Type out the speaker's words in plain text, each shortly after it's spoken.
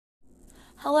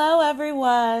Hello,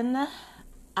 everyone.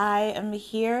 I am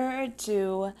here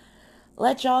to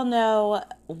let y'all know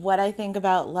what I think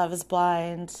about Love is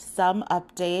Blind, some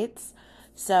updates.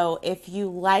 So, if you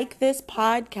like this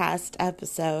podcast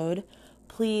episode,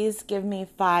 please give me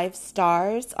 5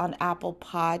 stars on Apple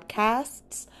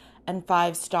Podcasts and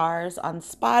 5 stars on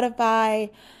Spotify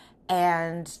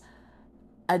and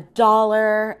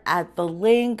 $1 at the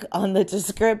link on the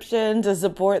description to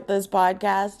support this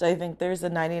podcast. I think there's a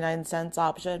 99 cents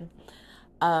option.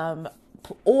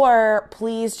 Or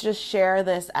please just share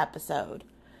this episode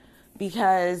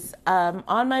because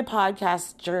on my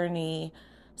podcast journey,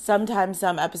 sometimes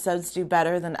some episodes do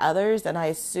better than others. And I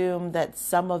assume that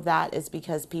some of that is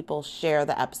because people share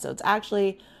the episodes.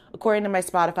 Actually, according to my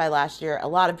Spotify last year, a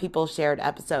lot of people shared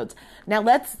episodes. Now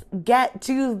let's get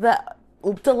to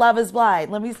Love is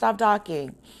Blind. Let me stop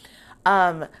talking.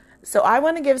 So I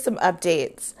want to give some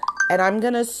updates, and I'm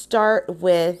going to start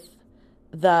with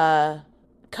the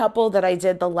couple that I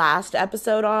did the last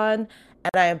episode on,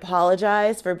 and I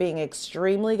apologize for being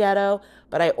extremely ghetto,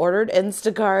 but I ordered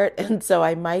Instacart, and so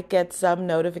I might get some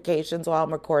notifications while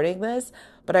I'm recording this,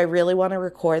 but I really want to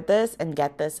record this and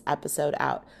get this episode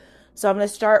out. So I'm going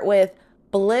to start with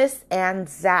Bliss and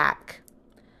Zack.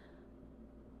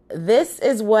 This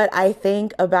is what I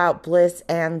think about Bliss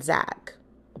and Zack.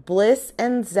 Bliss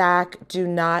and Zack do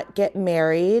not get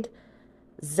married.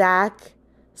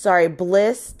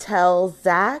 Bliss tells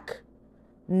Zack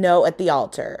no at the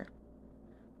altar.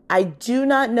 I do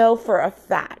not know for a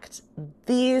fact.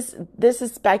 This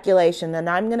is speculation, and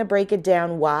I'm going to break it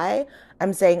down why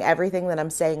I'm saying everything that I'm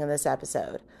saying in this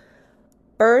episode.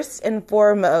 First and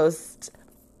foremost,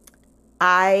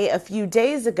 a few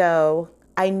days ago,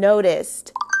 I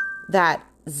noticed that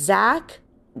Zack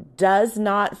does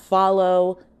not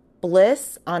follow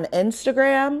Bliss on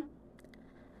Instagram.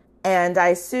 And I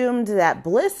assumed that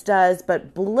Bliss does,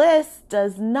 but Bliss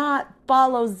does not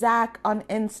follow Zack on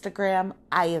Instagram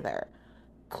either.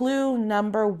 Clue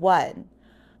number 1.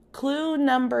 Clue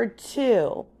number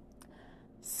 2.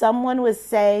 Someone was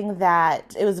saying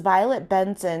that it was Violet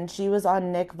Benson. She was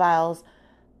on Nick Vile's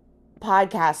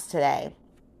podcast today.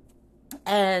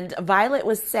 And Violet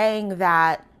was saying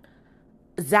that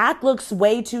Zack looks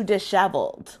way too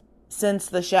disheveled since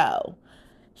the show.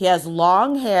 He has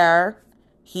long hair,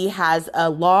 he has a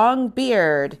long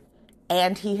beard,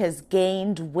 and he has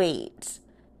gained weight.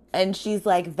 And she's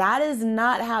like, that is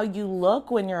not how you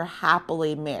look when you're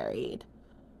happily married.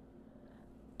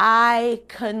 I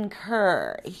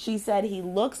concur. She said he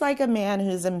looks like a man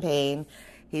who's in pain.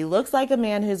 He looks like a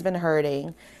man who's been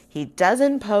hurting. He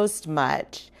doesn't post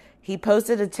much. He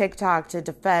posted a TikTok to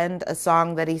defend a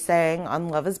song that he sang on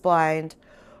Love is Blind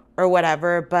or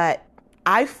whatever, but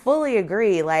I fully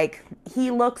agree. Like, he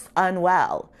looks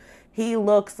unwell. He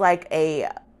looks like a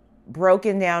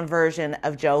broken down version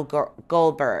of Joe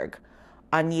Goldberg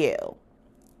on You.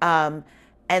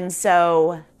 And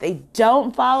so they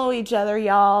don't follow each other,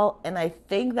 y'all, and I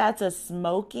think that's a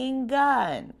smoking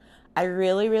gun. I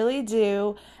really, really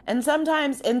do. And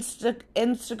sometimes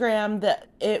Instagram,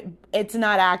 it's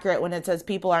not accurate when it says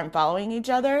people aren't following each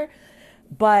other.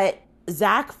 But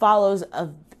Zack follows a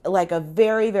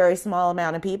very, very small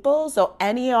amount of people. So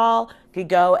any of y'all could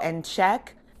go and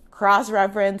check,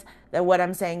 cross-reference that what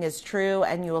I'm saying is true,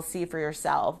 and you will see for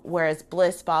yourself. Whereas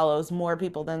Bliss follows more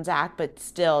people than Zack, but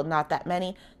still not that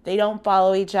many. They don't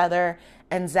follow each other,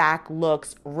 and Zack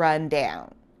looks run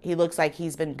down. He looks like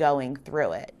he's been going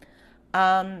through it.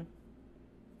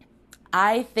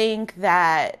 I think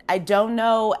that I don't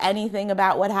know anything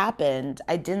about what happened.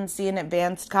 I didn't see an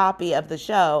advanced copy of the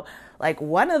show. Like,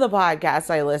 one of the podcasts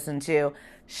I listened to,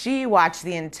 she watched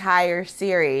the entire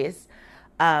series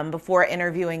before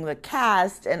interviewing the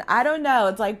cast. And I don't know.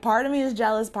 It's like part of me is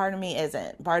jealous, part of me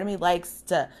isn't. Part of me likes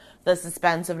the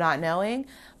suspense of not knowing.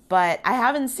 But I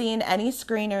haven't seen any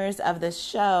screeners of this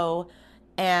show.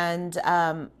 And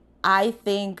I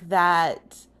think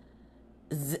that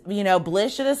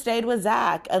Bliss should have stayed with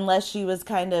Zack unless she was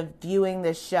kind of viewing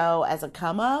this show as a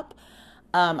come up.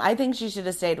 I think she should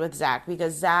have stayed with Zack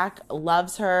because Zack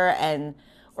loves her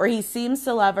or he seems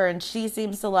to love her and she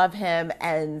seems to love him,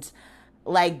 and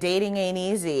like, dating ain't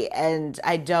easy. And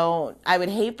I would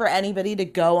hate for anybody to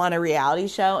go on a reality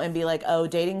show and be like, oh,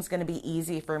 dating's going to be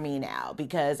easy for me now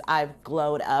because I've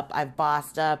glowed up, I've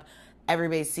bossed up,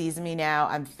 everybody sees me now,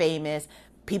 I'm famous.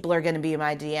 People are going to be in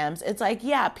my DMs. It's like,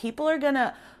 yeah,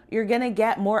 you're going to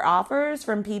get more offers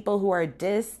from people who are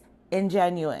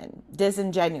disingenuous.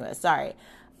 Sorry.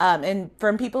 and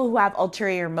from people who have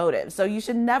ulterior motives. So you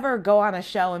should never go on a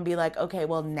show and be like, okay,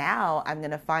 well, now I'm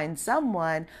going to find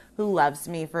someone who loves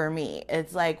me for me.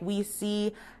 It's like we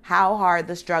see how hard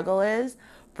the struggle is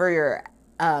for your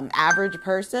average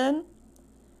person.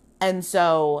 And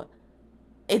so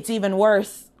it's even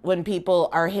worse when people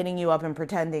are hitting you up and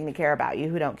pretending to care about you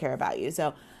who don't care about you.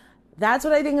 So that's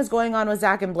what I think is going on with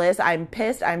Zack and Bliss. I'm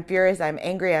pissed, I'm furious, I'm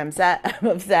angry, I'm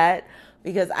upset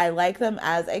because I like them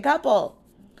as a couple.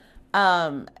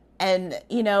 And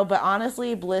but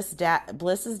honestly, Bliss's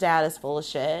dad is full of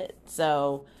shit.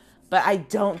 So, but I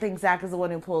don't think Zack is the one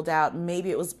who pulled out.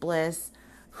 Maybe it was Bliss.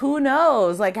 Who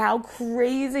knows? Like, how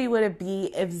crazy would it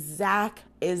be if Zack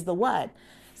is the one?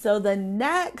 So the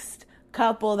next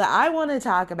couple that I want to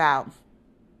talk about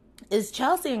is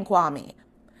Chelsea and Kwame.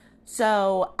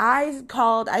 So I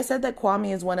said that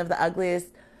Kwame is one of the ugliest,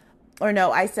 or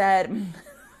no, I said,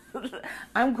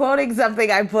 I'm quoting something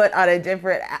I put on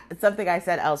something I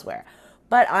said elsewhere.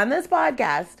 But on this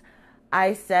podcast,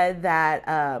 I said that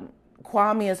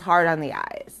Kwame is hard on the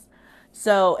eyes.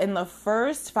 So in the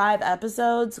first 5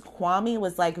 episodes, Kwame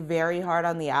was like very hard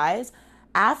on the eyes.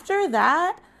 After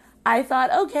that, I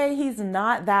thought, okay, he's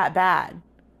not that bad,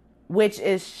 which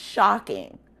is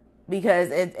shocking because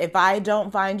if I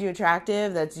don't find you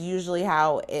attractive, that's usually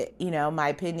how my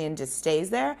opinion just stays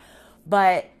there.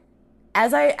 But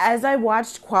as I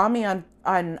watched Kwame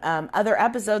on other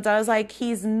episodes, I was like,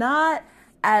 he's not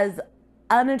as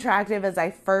unattractive as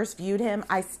I first viewed him.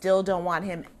 I still don't want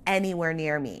him anywhere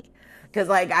near me. Because,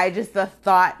 the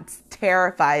thought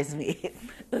terrifies me.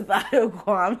 The thought of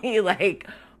Kwame,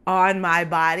 on my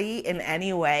body in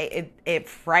any way, it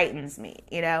frightens me,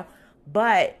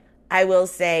 But I will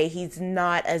say he's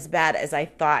not as bad as I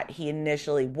thought he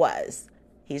initially was.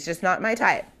 He's just not my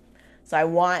type. So I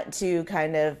want to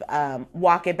kind of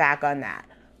walk it back on that.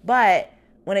 But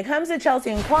when it comes to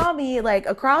Chelsea and Kwame,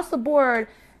 across the board,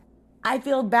 I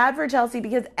feel bad for Chelsea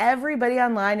because everybody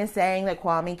online is saying that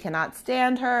Kwame cannot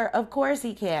stand her. Of course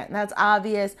he can't. That's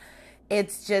obvious.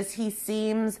 It's just he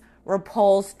seems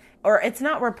repulsed, or it's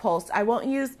not repulsed. I won't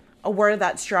use a word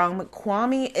that's strong, but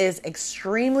Kwame is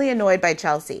extremely annoyed by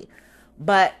Chelsea.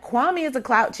 But Kwame is a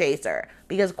clout chaser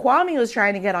because Kwame was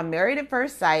trying to get on Married at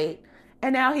First Sight,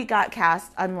 and now he got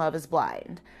cast on Love is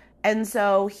Blind. And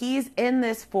so he's in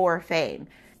this for fame.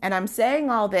 And I'm saying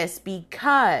all this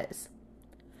because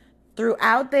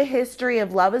throughout the history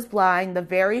of Love is Blind, the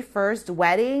very first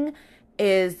wedding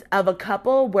is of a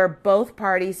couple where both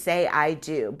parties say I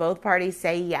do. Both parties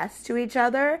say yes to each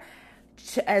other.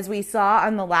 As we saw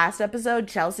on the last episode,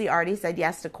 Chelsea already said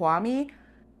yes to Kwame.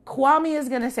 Kwame is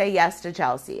going to say yes to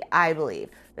Chelsea, I believe.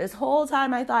 This whole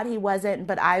time I thought he wasn't,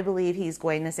 but I believe he's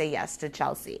going to say yes to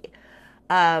Chelsea.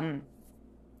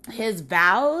 His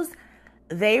vows,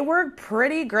 they were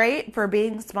pretty great for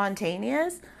being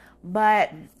spontaneous,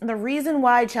 but the reason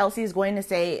why Chelsea is going to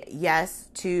say yes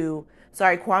to,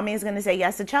 Kwame is going to say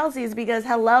yes to Chelsea is because,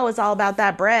 hello, it's all about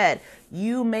that bread.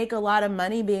 You make a lot of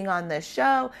money being on this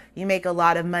show. You make a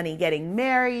lot of money getting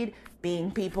married,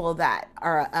 being people that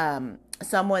are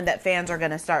someone that fans are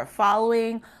going to start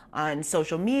following on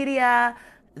social media,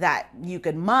 that you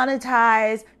could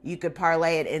monetize, you could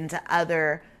parlay it into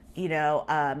other,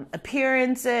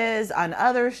 appearances on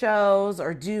other shows,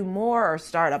 or do more, or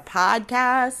start a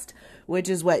podcast, which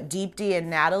is what Deepti and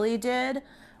Natalie did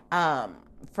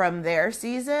from their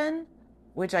season,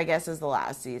 which I guess is the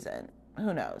last season.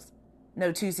 Who knows?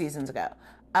 No, 2 seasons ago.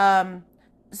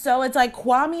 So it's like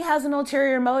Kwame has an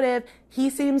ulterior motive. He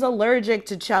seems allergic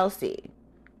to Chelsea.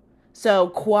 So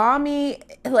Kwame,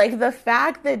 the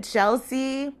fact that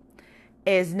Chelsea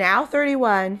is now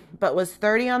 31, but was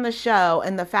 30 on the show,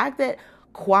 and the fact that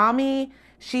Kwame,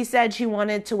 she said she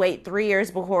wanted to wait 3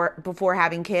 years before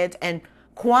having kids, and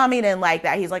Kwame didn't like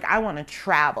that. He's like, I want to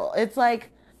travel. It's like,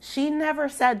 she never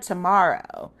said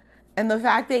tomorrow. And the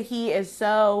fact that he is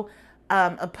so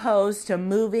opposed to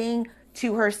moving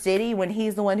to her city when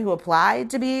he's the one who applied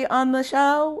to be on the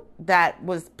show that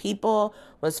was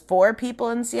for people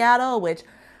in Seattle, which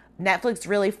Netflix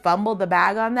really fumbled the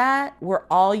bag on that. We're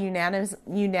all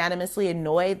unanimously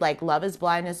annoyed. Love is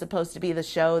Blind is supposed to be the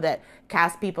show that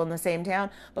casts people in the same town,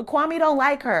 but Kwame don't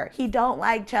like her. He don't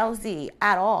like Chelsea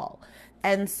at all.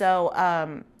 And so,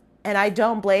 and I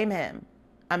don't blame him.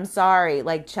 I'm sorry.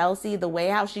 Chelsea, the way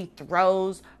how she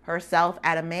throws herself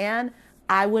at a man,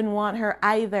 I wouldn't want her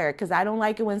either, because I don't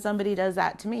like it when somebody does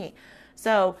that to me.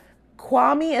 So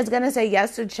Kwame is going to say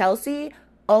yes to Chelsea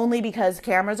only because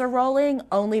cameras are rolling,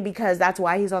 only because that's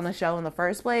why he's on the show in the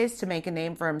first place, to make a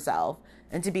name for himself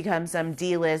and to become some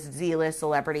D-list, Z-list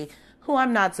celebrity who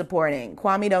I'm not supporting.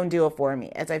 Kwame don't do it for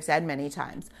me, as I've said many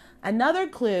times. Another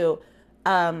clue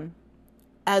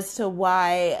as to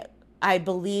why I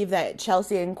believe that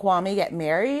Chelsea and Kwame get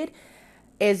married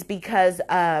is because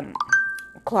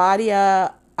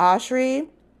Claudia Oshry,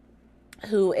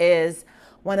 who is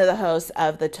one of the hosts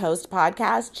of the Toast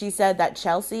podcast, she said that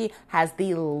Chelsea has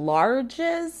the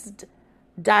largest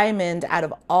diamond out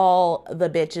of all the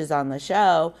bitches on the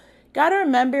show. Gotta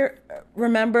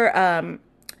remember,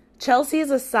 Chelsea's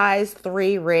a size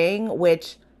 3 ring,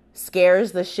 which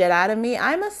scares the shit out of me.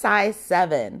 I'm a size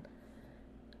 7.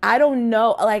 I don't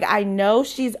know, like, I know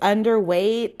she's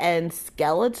underweight and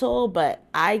skeletal, but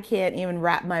I can't even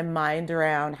wrap my mind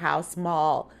around how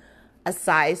small a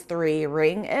size 3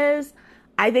 ring is.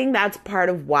 I think that's part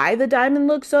of why the diamond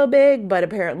looks so big, but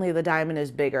apparently the diamond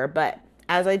is bigger. But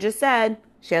as I just said,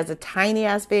 she has a tiny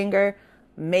ass finger.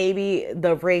 Maybe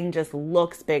the ring just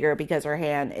looks bigger because her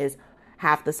hand is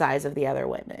half the size of the other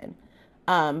women.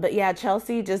 But yeah,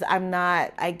 Chelsea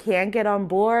I can't get on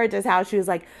board just how she was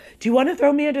like, do you want to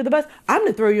throw me under the bus? I'm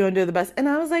going to throw you under the bus. And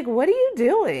I was like, what are you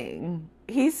doing?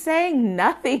 He's saying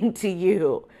nothing to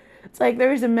you. It's like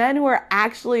there's men who are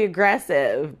actually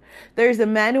aggressive. There's the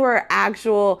men who are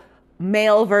actual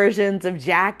male versions of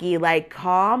Jackie. Like,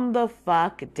 calm the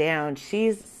fuck down.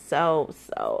 She's so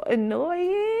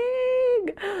annoying.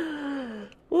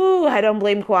 Ooh, I don't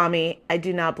blame Kwame. I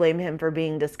do not blame him for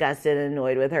being disgusted and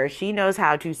annoyed with her. She knows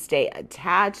how to stay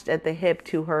attached at the hip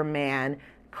to her man,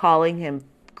 calling him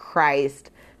Christ.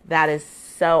 That is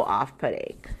so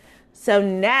off-putting. So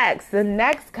the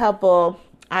next couple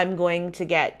I'm going to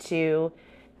get to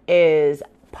is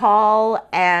Paul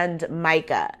and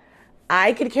Micah.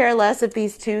 I could care less if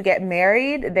these two get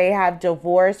married. They have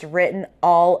divorce written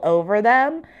all over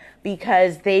them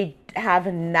because they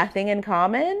have nothing in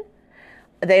common.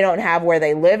 They don't have where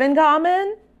they live in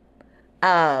common.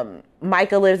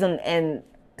 Micah lives in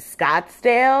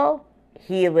Scottsdale.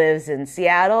 He lives in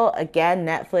Seattle. Again,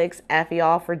 Netflix, F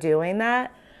y'all for doing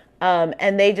that.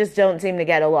 And they just don't seem to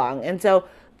get along. And so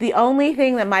the only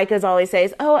thing that Mike always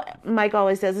says is,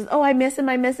 oh, I miss him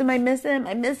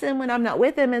when I'm not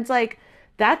with him. It's like,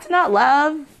 that's not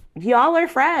love. Y'all are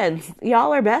friends.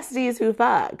 Y'all are besties who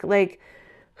fuck. Like,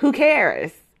 who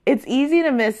cares? It's easy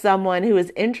to miss someone who is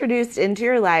introduced into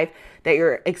your life that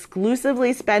you're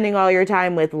exclusively spending all your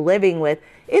time with, living with.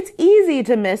 It's easy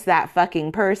to miss that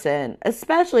fucking person,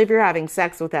 especially if you're having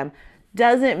sex with them.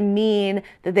 Doesn't mean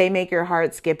that they make your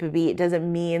heart skip a beat.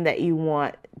 Doesn't mean that you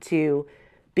want to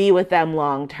be with them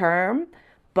long term.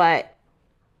 But,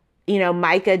 you know,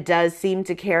 Micah does seem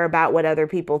to care about what other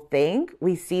people think.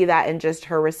 We see that in just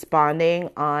her responding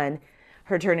on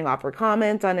her turning off her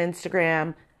comments on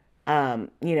Instagram,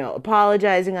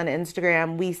 apologizing on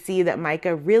Instagram. We see that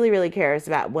Micah really, really cares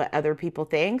about what other people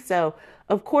think. So,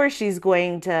 of course, she's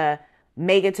going to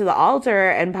make it to the altar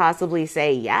and possibly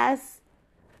say yes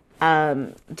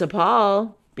to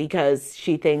Paul because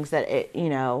she thinks that it,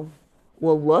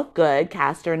 will look good,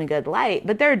 cast her in a good light,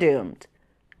 but they're doomed.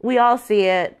 We all see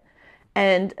it.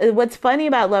 And what's funny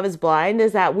about Love is Blind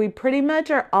is that we pretty much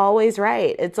are always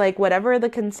right. It's like whatever the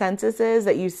consensus is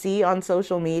that you see on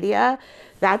social media,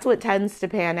 that's what tends to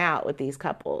pan out with these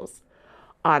couples.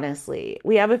 Honestly,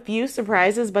 we have a few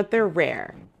surprises, but they're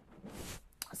rare.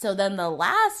 So then the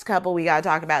last couple we got to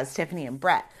talk about is Tiffany and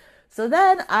Brett. So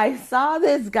then I saw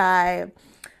this guy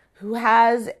who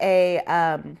has a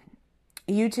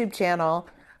YouTube channel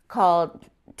called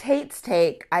Tate's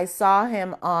Take. I saw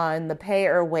him on the Pay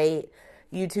or Wait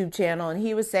YouTube channel, and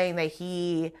he was saying that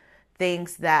he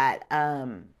thinks that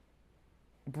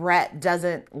Brett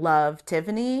doesn't love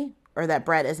Tiffany, or that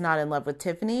Brett is not in love with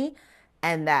Tiffany,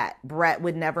 and that Brett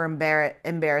would never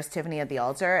embarrass Tiffany at the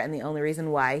altar, and the only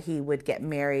reason why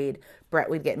Brett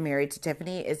would get married to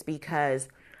Tiffany is because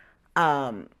he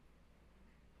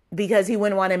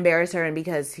wouldn't want to embarrass her and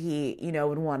because he,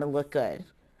 would want to look good.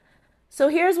 So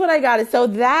here's what I got. So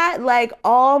that,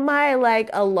 all my,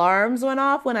 alarms went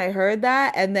off when I heard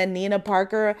that. And then Nina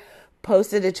Parker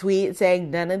posted a tweet saying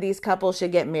none of these couples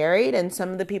should get married. And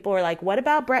some of the people were like, what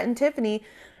about Brett and Tiffany?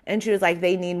 And she was like,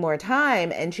 they need more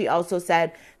time. And she also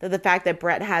said that the fact that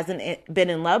Brett hasn't been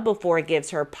in love before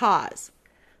gives her pause.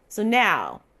 So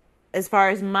now, as far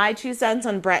as my 2 cents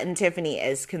on Brett and Tiffany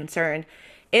is concerned,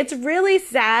 it's really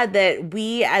sad that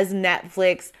we as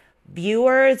Netflix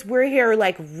viewers, we're here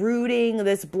rooting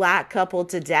this black couple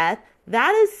to death.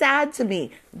 That is sad to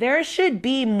me. There should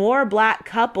be more black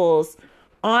couples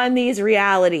on these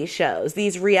reality shows.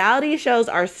 These reality shows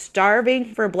are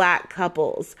starving for black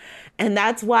couples. And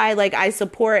that's why, I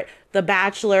support The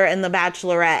Bachelor and The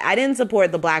Bachelorette. I didn't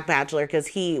support The Black Bachelor because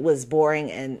he was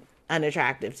boring and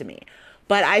unattractive to me.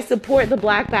 But I support The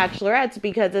Black Bachelorettes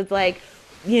because it's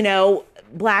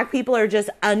black people are just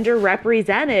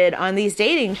underrepresented on these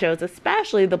dating shows,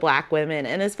 especially the black women.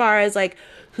 And as far as like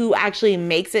who actually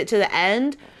makes it to the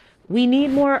end, we need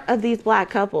more of these black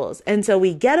couples. And so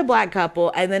we get a black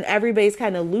couple, and then everybody's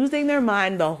kind of losing their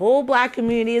mind. The whole black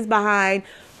community is behind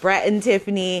Brett and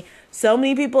Tiffany. So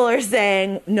many people are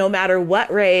saying, no matter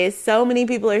what race, so many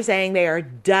people are saying they are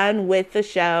done with the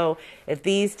show if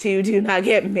these two do not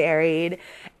get married.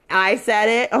 I said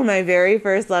it on my very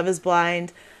first Love is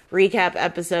Blind recap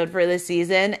episode for this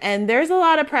season, and there's a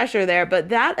lot of pressure there. But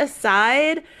that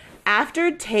aside,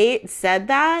 after Tate said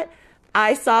that,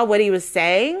 I saw what he was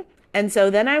saying. And so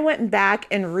then I went back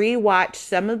and rewatched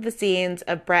some of the scenes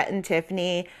of Brett and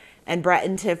Tiffany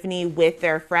with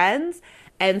their friends.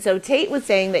 And so Tate was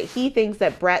saying that he thinks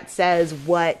that Brett says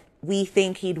what we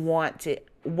think he'd want to,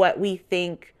 what we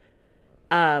think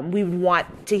we would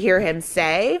want to hear him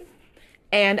say.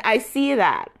 And I see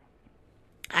that.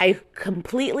 I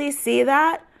completely see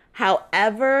that.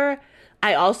 However,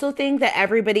 I also think that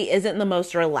everybody isn't the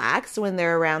most relaxed when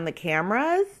they're around the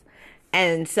cameras.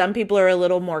 And some people are a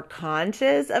little more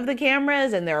conscious of the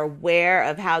cameras and they're aware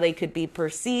of how they could be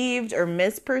perceived or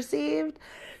misperceived.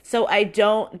 So I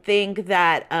don't think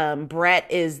that Brett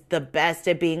is the best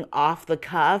at being off the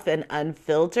cuff and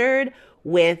unfiltered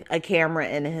with a camera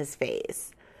in his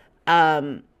face.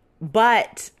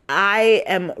 But I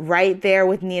am right there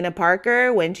with Nina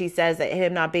Parker when she says that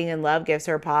him not being in love gives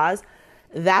her pause.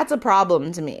 That's a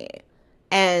problem to me.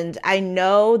 And I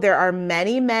know there are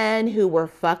many men who were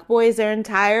fuckboys their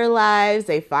entire lives.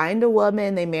 They find a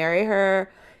woman, they marry her.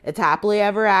 It's happily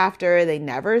ever after. They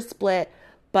never split.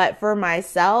 But for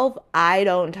myself, I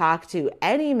don't talk to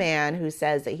any man who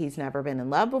says that he's never been in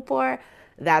love before.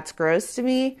 That's gross to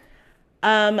me.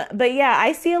 But yeah,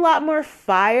 I see a lot more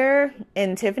fire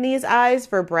in Tiffany's eyes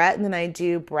for Brett than I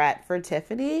do Brett for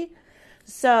Tiffany.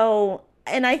 So,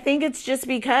 and I think it's just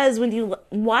because when you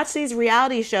watch these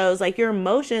reality shows, like your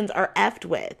emotions are effed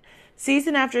with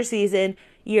season after season,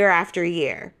 year after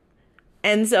year.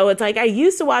 And so it's like I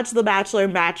used to watch The Bachelor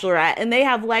and Bachelorette and they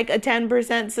have like a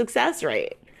 10% success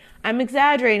rate. I'm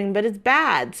exaggerating, but it's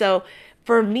bad. So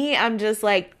for me, I'm just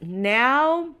like,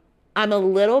 now I'm a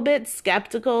little bit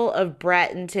skeptical of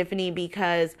Brett and Tiffany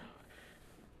because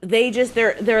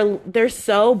they're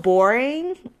so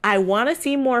boring. I want to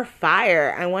see more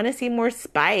fire. I want to see more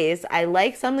spice. I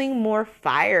like something more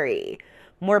fiery,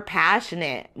 more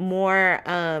passionate, more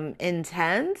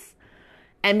intense.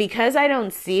 And because I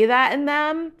don't see that in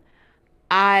them,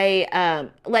 I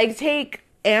like take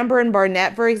Amber and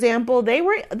Barnett, for example. They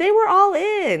were all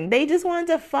in. They just wanted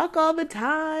to fuck all the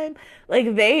time. Like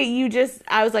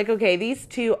I was like, okay, these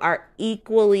two are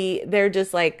equally, they're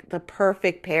just like the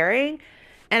perfect pairing.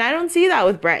 And I don't see that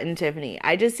with Brett and Tiffany.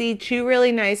 I just see two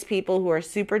really nice people who are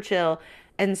super chill.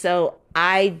 And so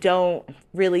I don't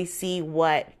really see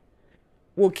what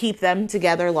will keep them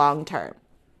together long term.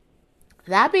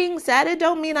 That being said, it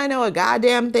don't mean I know a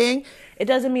goddamn thing. It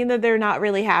doesn't mean that they're not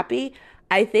really happy.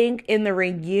 I think in the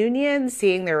reunion,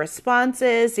 seeing their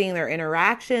responses, seeing their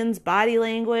interactions, body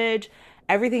language,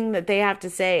 everything that they have to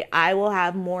say, I will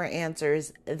have more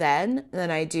answers then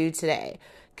than I do today.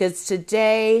 Because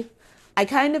today, I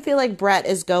kind of feel like Brett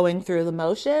is going through the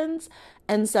motions,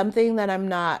 and something that I'm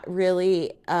not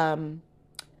really,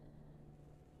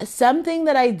 something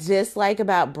that I dislike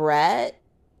about Brett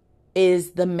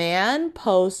is the man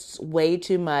posts way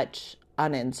too much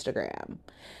on Instagram.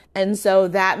 And so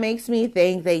that makes me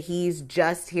think that he's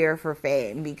just here for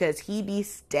fame because he be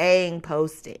staying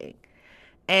posting.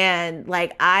 And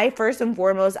like first and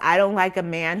foremost, I don't like a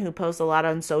man who posts a lot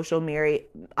on social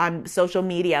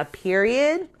media,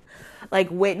 period. Like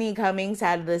Whitney Cummings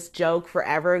had this joke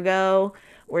forever ago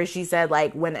where she said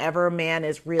like whenever a man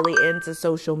is really into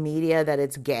social media that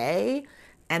it's gay.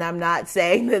 And I'm not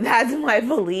saying that that's my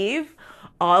belief.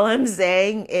 All I'm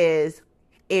saying is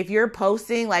if you're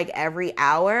posting like every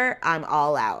hour, I'm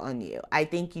all out on you. I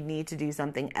think you need to do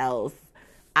something else.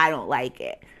 I don't like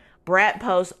it. Brett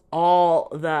posts all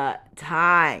the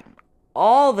time.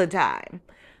 All the time.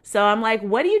 So I'm like,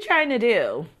 what are you trying to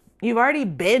do? You've already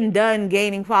been done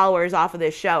gaining followers off of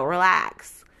this show.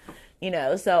 Relax.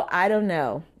 So I don't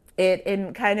know.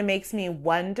 It kind of makes me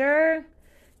wonder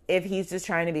if he's just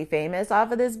trying to be famous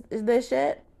off of this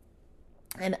shit.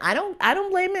 And I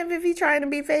don't blame him if he's trying to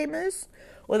be famous.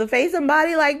 With a face and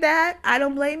body like that, I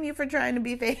don't blame you for trying to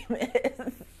be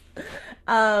famous.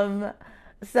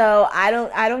 So I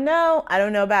don't know. I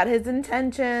don't know about his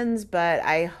intentions, but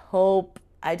I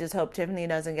just hope Tiffany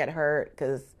doesn't get hurt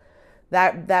because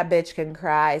that bitch can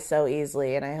cry so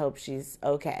easily, and I hope she's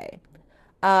okay.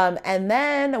 And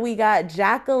then we got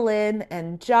Jacqueline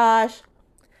and Josh.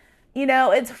 You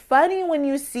know, it's funny when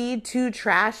you see two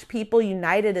trash people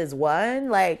united as one.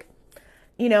 Like,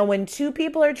 you know, when two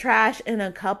people are trash in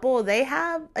a couple, they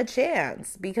have a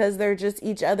chance because they're just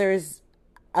each other's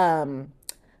um,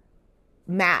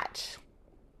 match.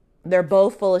 They're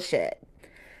both full of shit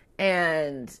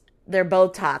and they're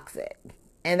both toxic,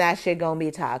 and that shit gonna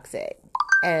be toxic.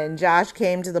 And Josh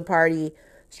came to the party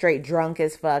straight drunk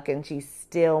as fuck, and she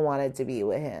still wanted to be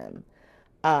with him.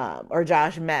 Or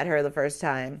Josh met her the first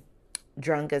time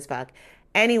drunk as fuck.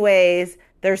 Anyways,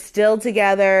 they're still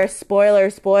together. Spoiler,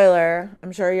 spoiler.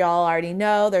 I'm sure y'all already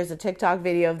know. There's a TikTok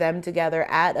video of them together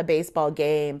at a baseball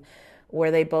game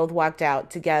where they both walked out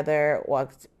together.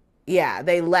 Yeah,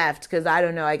 they left because I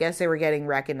don't know. I guess they were getting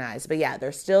recognized. But yeah,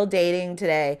 they're still dating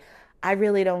today. I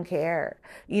really don't care.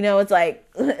 You know, it's like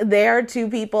there are two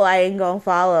people I ain't gonna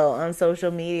follow on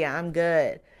social media. I'm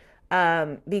good.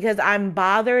 Because I'm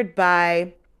bothered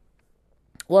by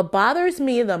what bothers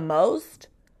me the most,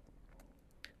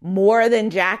 more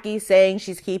than Jackie saying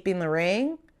she's keeping the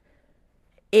ring,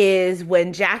 is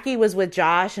when Jackie was with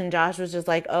Josh and Josh was just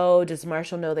like, oh, does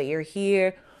Marshall know that you're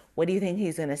here? What do you think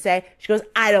he's going to say? She goes,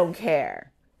 I don't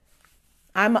care.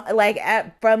 I'm like,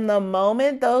 from the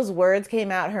moment those words came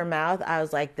out her mouth, I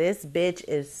was like, this bitch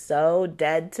is so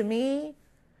dead to me.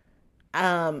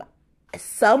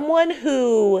 Someone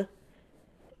who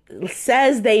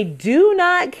says they do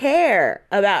not care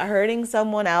about hurting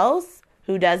someone else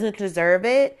who doesn't deserve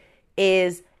it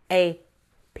is a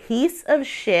piece of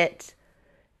shit,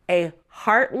 a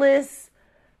heartless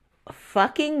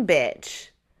fucking bitch.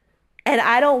 And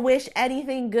I don't wish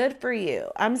anything good for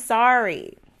you. I'm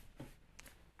sorry.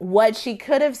 What she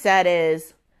could have said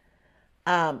is,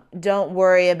 don't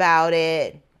worry about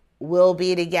it. We'll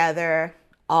be together.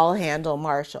 I'll handle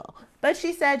Marshall. But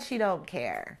she said she don't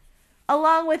care.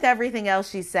 Along with everything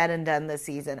else she said and done this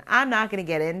season. I'm not going to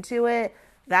get into it.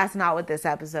 That's not what this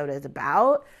episode is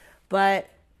about. But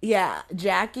yeah,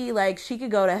 Jackie, like, she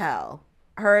could go to hell.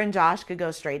 Her and Josh could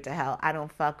go straight to hell. I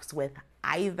don't fucks with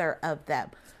either of them.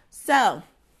 So,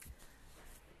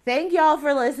 thank y'all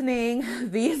for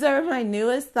listening. These are my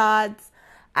newest thoughts.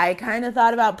 I kind of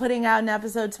thought about putting out an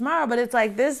episode tomorrow, but it's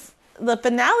like the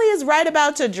finale is right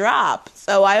about to drop.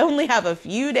 So I only have a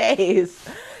few days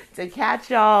to catch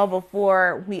y'all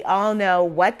before we all know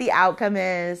what the outcome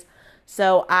is.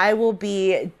 So I will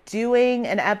be doing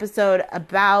an episode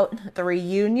about the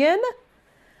reunion.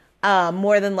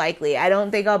 More than likely. I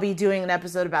don't think I'll be doing an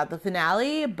episode about the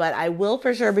finale, but I will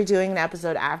for sure be doing an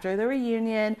episode after the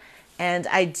reunion. And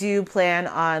I do plan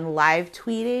on live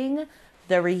tweeting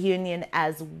the reunion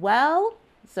as well.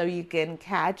 So you can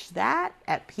catch that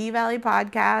at P Valley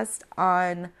Podcast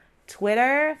on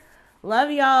Twitter. Love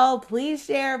y'all. Please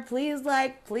share. Please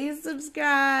like. Please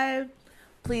subscribe.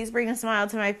 Please bring a smile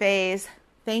to my face.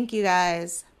 Thank you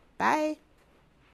guys. Bye.